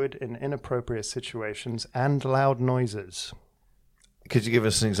fluid in inappropriate situations and loud noises. Could you give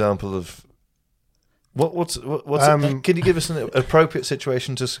us an example of what's can you give us an appropriate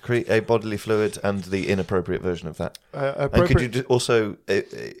situation to secrete a bodily fluid and the inappropriate version of that? And could you also,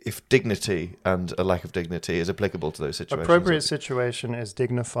 if dignity and a lack of dignity is applicable to those situations? Appropriate situation is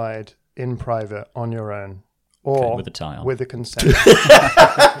dignified in private on your own, or with a tie on, with a consent,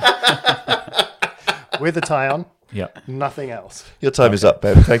 with a tie on. Yeah, nothing else. Your time is up,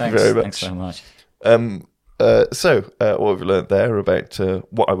 Ben. Thank you very much. Thanks so much. What we've learnt there about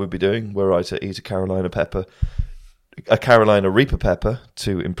what I would be doing were I to eat a Carolina Reaper pepper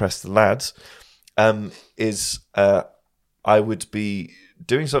to impress the lads, is I would be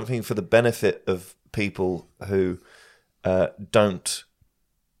doing something for the benefit of people who don't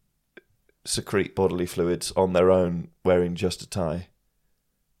secrete bodily fluids on their own wearing just a tie.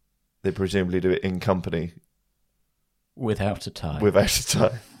 They presumably do it in company. Without a tie. Without a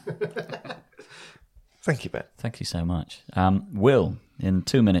tie. Thank you, Ben. Thank you so much. Will, in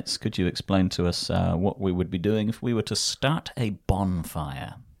 2 minutes, could you explain to us what we would be doing if we were to start a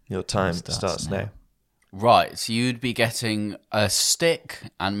bonfire? Your time starts now. Right, so you'd be getting a stick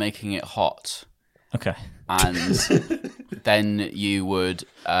and making it hot. Okay. And then you would...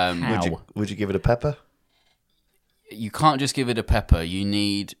 Would you give it a pepper? You can't just give it a pepper. You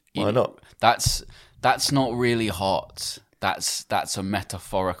need... Why not? That's not really hot. That's a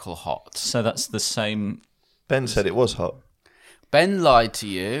metaphorical hot. So that's the same... Ben said it was hot. Ben lied to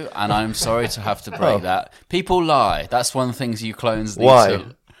you, and I'm sorry to have to break that. People lie. That's one of the things you clones need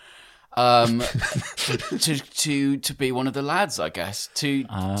to... to be one of the lads, I guess. To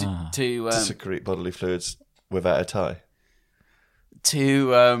secrete bodily fluids without a tie.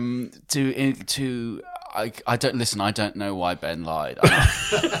 I don't listen. I don't know why Ben lied,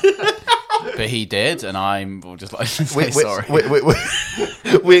 but he did, and I'm just like sorry.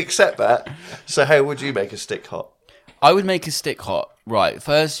 We accept that. So, how would you make a stick hot? I would make a stick hot. Right.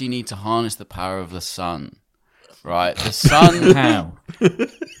 First, you need to harness the power of the sun. Right. The sun. How?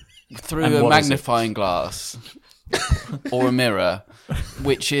 Through a magnifying glass or a mirror,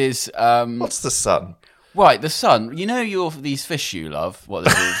 which is what's the sun? Right, the sun. You know these fish you love. What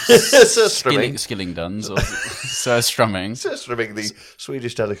they're called? Skillingdons or surströmming. Surströmming, the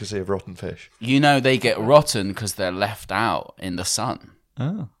Swedish delicacy of rotten fish. You know they get rotten because they're left out in the sun.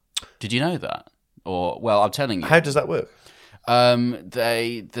 Oh, did you know that? Or well, I'm telling you. How does that work?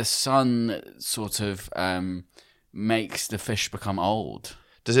 The sun sort of makes the fish become old.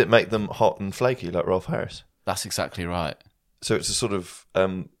 Does it make them hot and flaky like Rolf Harris? That's exactly right. So it's a sort of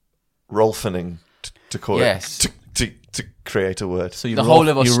Rolfening, to call yes. it, to create a word. So you whole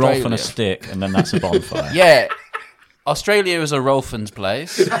of Australia. You Rolf on a stick, and then that's a bonfire. Yeah. Australia is a Rolfen's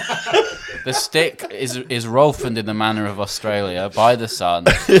place. The stick is Rolfened in the manner of Australia by the sun.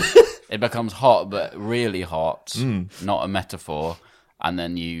 It becomes hot, but really hot, not a metaphor. And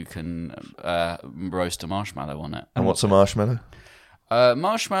then you can roast a marshmallow on it. And what's a marshmallow?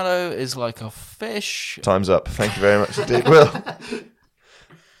 Marshmallow is like a fish. Time's up. Thank you very much indeed. Well,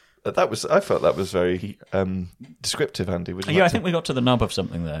 I felt that was very descriptive, Andy. Would you like I think we got to the nub of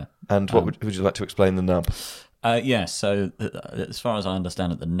something there. And what would you like to explain the nub? Yes, so as far as I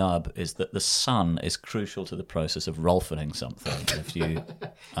understand it, the nub is that the sun is crucial to the process of rolfening something. If you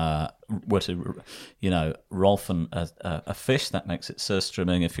were to, rolfen a fish, that makes it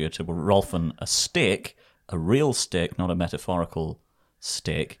surströmming. If you were to rolfen a stick, a real stick, not a metaphorical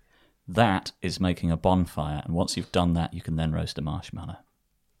stick, that is making a bonfire. And once you've done that, you can then roast a marshmallow.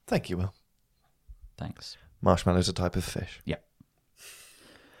 Thank you, Will. Thanks. Marshmallow's a type of fish. Yeah.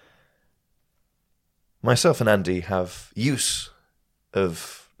 Myself and Andy have use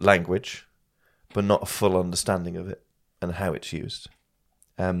of language, but not a full understanding of it and how it's used.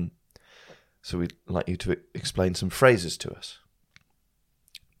 So we'd like you to explain some phrases to us.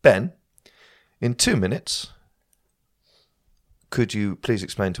 Ben, in 2 minutes, could you please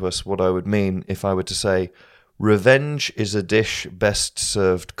explain to us what I would mean if I were to say, revenge is a dish best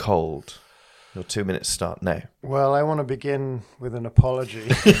served cold? Your 2 minutes start now. Well, I want to begin with an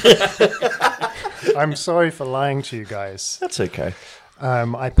apology. I'm sorry for lying to you guys. That's okay.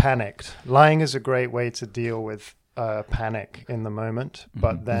 I panicked. Lying is a great way to deal with panic in the moment,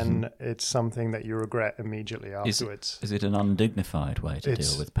 but then it's something that you regret immediately afterwards. Is it an undignified way to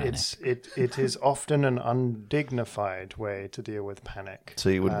deal with panic? It is often an undignified way to deal with panic. So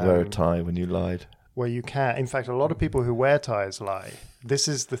you wouldn't wear a tie when you lied? Well, you can. In fact, a lot of people who wear ties lie. This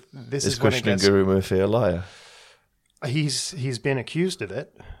is when it Krishnan Guru Murthy a liar? He's been accused of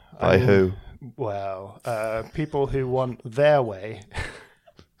it. By who? Well, people who want their way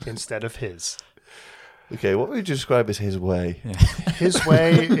instead of his. Okay, what would you describe as his way? His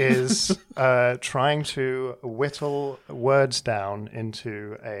way is trying to whittle words down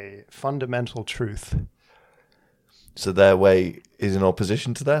into a fundamental truth. So their way is in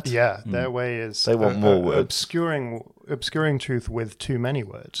opposition to that? Yeah, their way is... They want more words. Obscuring truth with too many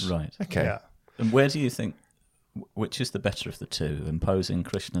words. Right. Okay. Yeah. And where do you think, which is the better of the two, imposing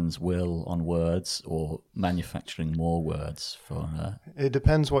Krishnan's will on words or manufacturing more words for... It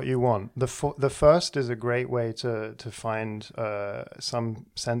depends what you want. The first is a great way to find some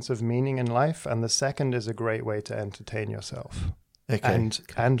sense of meaning in life, and the second is a great way to entertain yourself. Okay.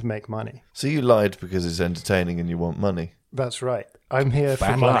 And make money. So you lied because it's entertaining and you want money? That's right. I'm here for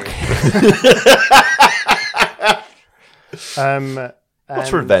Bad money.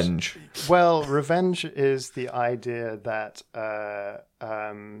 What's revenge? Well, revenge is the idea that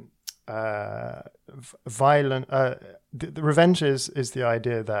revenge is the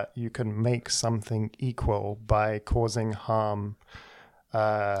idea that you can make something equal by causing harm.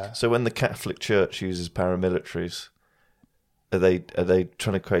 So when the Catholic Church uses paramilitaries, are they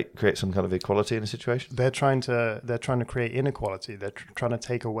trying to create some kind of equality in a situation? They're trying to create inequality. They're trying to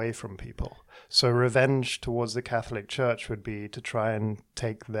take away from people. So revenge towards the Catholic Church would be to try and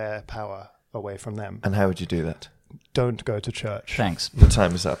take their power away from them. And how would you do that? Don't go to church. Thanks. The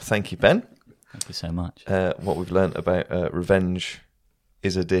time is up. Thank you, Ben. Thank you so much. What we've learnt about revenge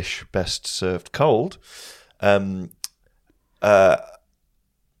is a dish best served cold. Some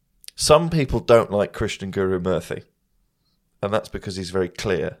people don't like Krishnan Guru Murthy, and that's because he's very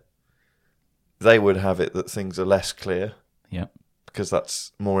clear. They would have it that things are less clear. Yeah. Because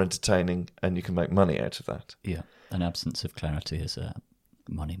that's more entertaining and you can make money out of that. Yeah. An absence of clarity is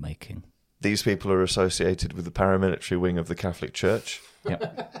money making. These people are associated with the paramilitary wing of the Catholic Church.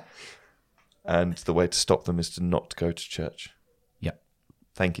 Yep. And the way to stop them is to not go to church. Yep.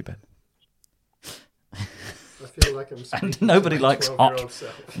 Thank you, Ben. I feel like I'm speaking And nobody to my likes 12-year-old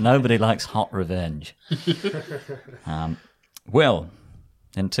self. Nobody likes hot revenge. Will,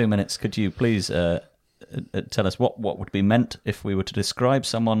 in 2 minutes, could you please tell us what would be meant if we were to describe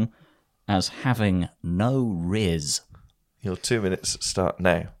someone as having no riz? Your 2 minutes start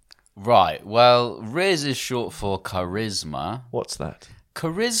now. Right. Well, riz is short for charisma. What's that?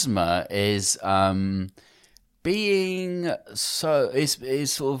 Charisma is being sort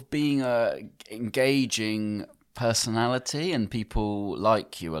of being a engaging personality, and people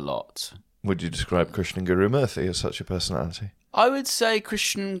like you a lot. Would you describe Krishnan Guru Murthy as such a personality? I would say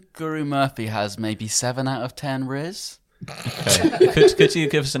Krishnan Guru Murthy has maybe 7 out of 10 riz. Okay. Could you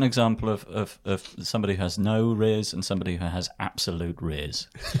give us an example of somebody who has no riz and somebody who has absolute riz?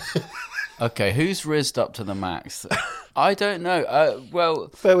 Okay, who's rizzed up to the max? I don't know.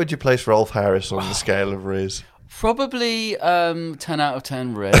 Well, where would you place Rolf Harris on the scale of riz? Probably 10 out of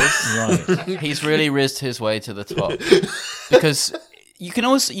 10 riz. Right. He's really rizzed his way to the top. Because You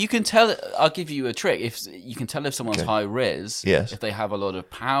can tell. I'll give you a trick. If you can tell if someone's high riz, Yes. if they have a lot of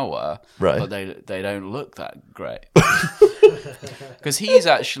power, Right. but they don't look that great. Because he's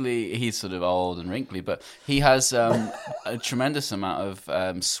sort of old and wrinkly, but he has a tremendous amount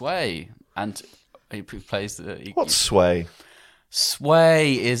of sway, and he plays the. What's sway?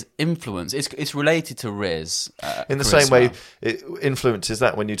 Sway is influence. It's related to riz. In the charisma. same way, influence is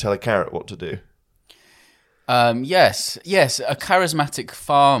that when you tell a carrot what to do. Yes. A charismatic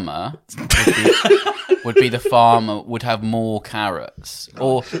farmer would have more carrots.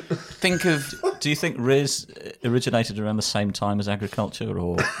 Or think of. Do you think riz originated around the same time as agriculture,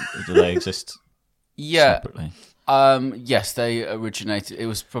 or do they exist separately? Yes, they originated. It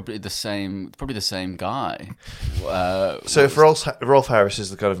was probably the same guy. So if Rolf Harris is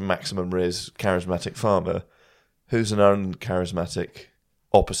the kind of maximum riz charismatic farmer, who's an uncharismatic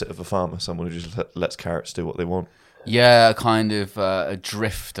opposite of a farmer? Someone who just lets carrots do what they want. Yeah, a kind of a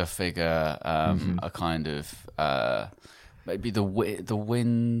drifter figure. A kind of maybe the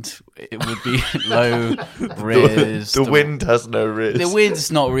wind. It would be low riz. The wind has no riz. The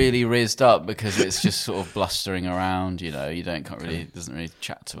wind's not really rizzed up because it's just sort of blustering around. You can't really doesn't really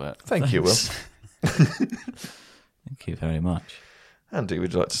chat to it. Thank you, Will. Thank you very much. Andy,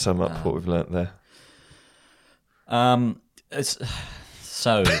 would you like to sum up what we've learnt there?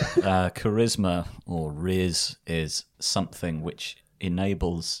 Charisma or riz is something which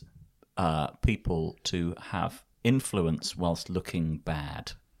enables people to have influence whilst looking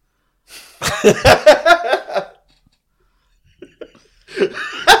bad.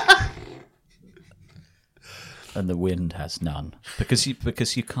 And the wind has none because you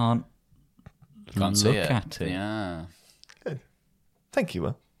can't see look it. at it. Yeah. Good. Thank you,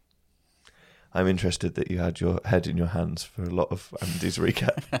 Will. I'm interested that you had your head in your hands for a lot of Andy's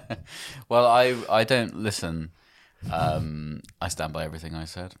recap. Well, I don't listen. I stand by everything I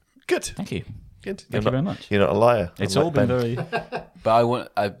said. Good. Thank you. Good. Thank you very much. You're not a liar. It's unlike all been Ben. very.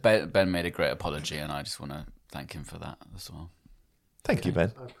 But Ben made a great apology, and I just want to thank him for that as well. Thank you,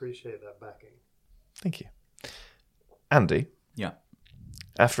 Ben. I appreciate that backing. Thank you. Andy, Yeah.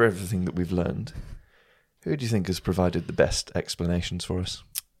 after everything that we've learned, who do you think has provided the best explanations for us?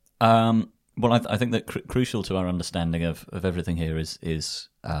 Well, I think that crucial to our understanding of everything here was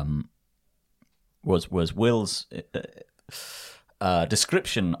Will's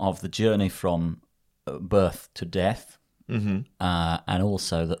description of the journey from birth to death, and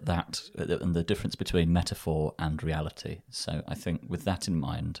also that and the difference between metaphor and reality. So I think with that in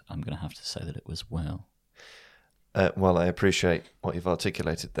mind, I'm going to have to say that it was Will. Well, I appreciate what you've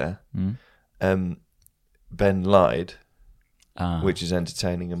articulated there. Ben lied, which is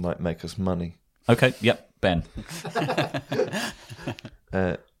entertaining and might make us money. Okay, yep, Ben.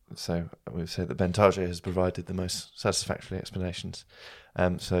 So I would say that Ben Tage has provided the most satisfactory explanations.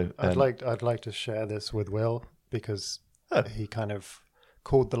 I'd like to share this with Will because he kind of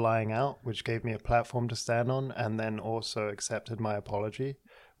called the lying out, which gave me a platform to stand on, and then also accepted my apology,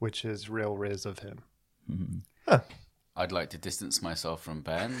 which is real riz of him. I'd like to distance myself from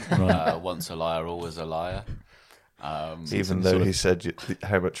Ben. Right. Once a liar, always a liar. Even though he said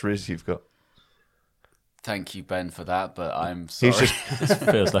how much riz you've got. Thank you, Ben, for that, but I'm sorry. This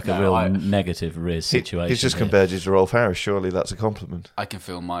feels like a real negative riz situation. He's just here. compared you to Rolf Harris. Surely that's a compliment. I can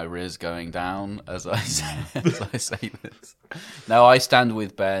feel my riz going down as I say this. No, I stand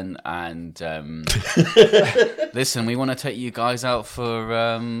with Ben, and listen, we want to take you guys out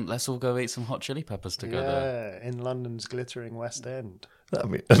for let's all go eat some hot chili peppers together. Yeah, in London's glittering West End.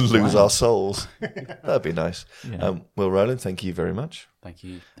 And lose our souls. That'd be nice. Yeah. Will Rowland, thank you very much. Thank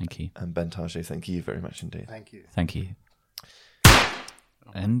you. Thank you. And Ben Tage, thank you very much indeed. Thank you. Thank you.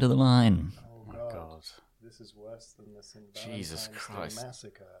 End of the line. Oh my God. This is worse than the St. Jesus Valentine's Day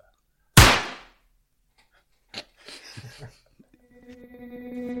Christ. massacre.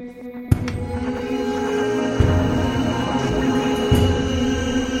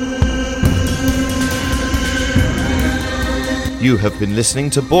 You have been listening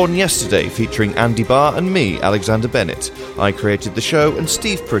to Born Yesterday, featuring Andy Barr and me, Alexander Bennett. I created the show and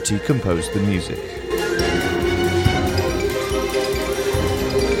Steve Pretty composed the music.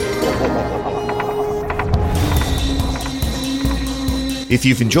 If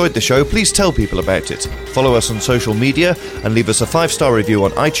you've enjoyed the show, please tell people about it. Follow us on social media and leave us a 5-star review on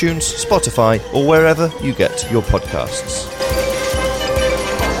iTunes, Spotify, or wherever you get your podcasts.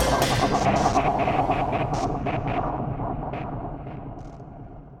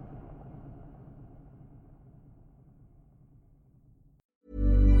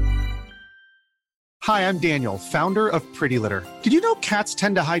 Hi, I'm Daniel, founder of Pretty Litter. Did you know cats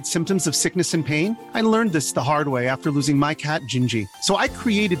tend to hide symptoms of sickness and pain? I learned this the hard way after losing my cat, Gingy. So I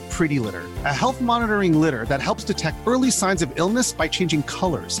created Pretty Litter, a health monitoring litter that helps detect early signs of illness by changing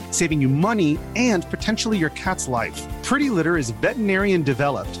colors, saving you money and potentially your cat's life. Pretty Litter is veterinarian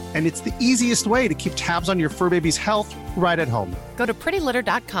developed, and it's the easiest way to keep tabs on your fur baby's health right at home. Go to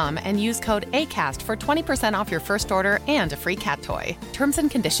prettylitter.com and use code ACAST for 20% off your first order and a free cat toy. Terms and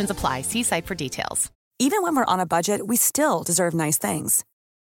conditions apply. See site for details. Even when we're on a budget, we still deserve nice things.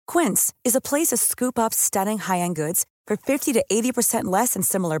 Quince is a place to scoop up stunning high-end goods for 50 to 80% less than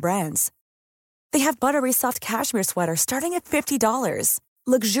similar brands. They have buttery soft cashmere sweaters starting at $50,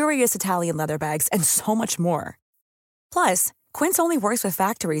 luxurious Italian leather bags, and so much more. Plus, Quince only works with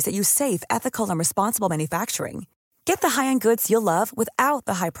factories that use safe, ethical, and responsible manufacturing. Get the high-end goods you'll love without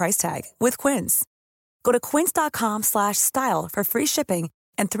the high price tag with Quince. Go to quince.com/style for free shipping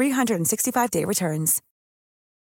and 365-day returns.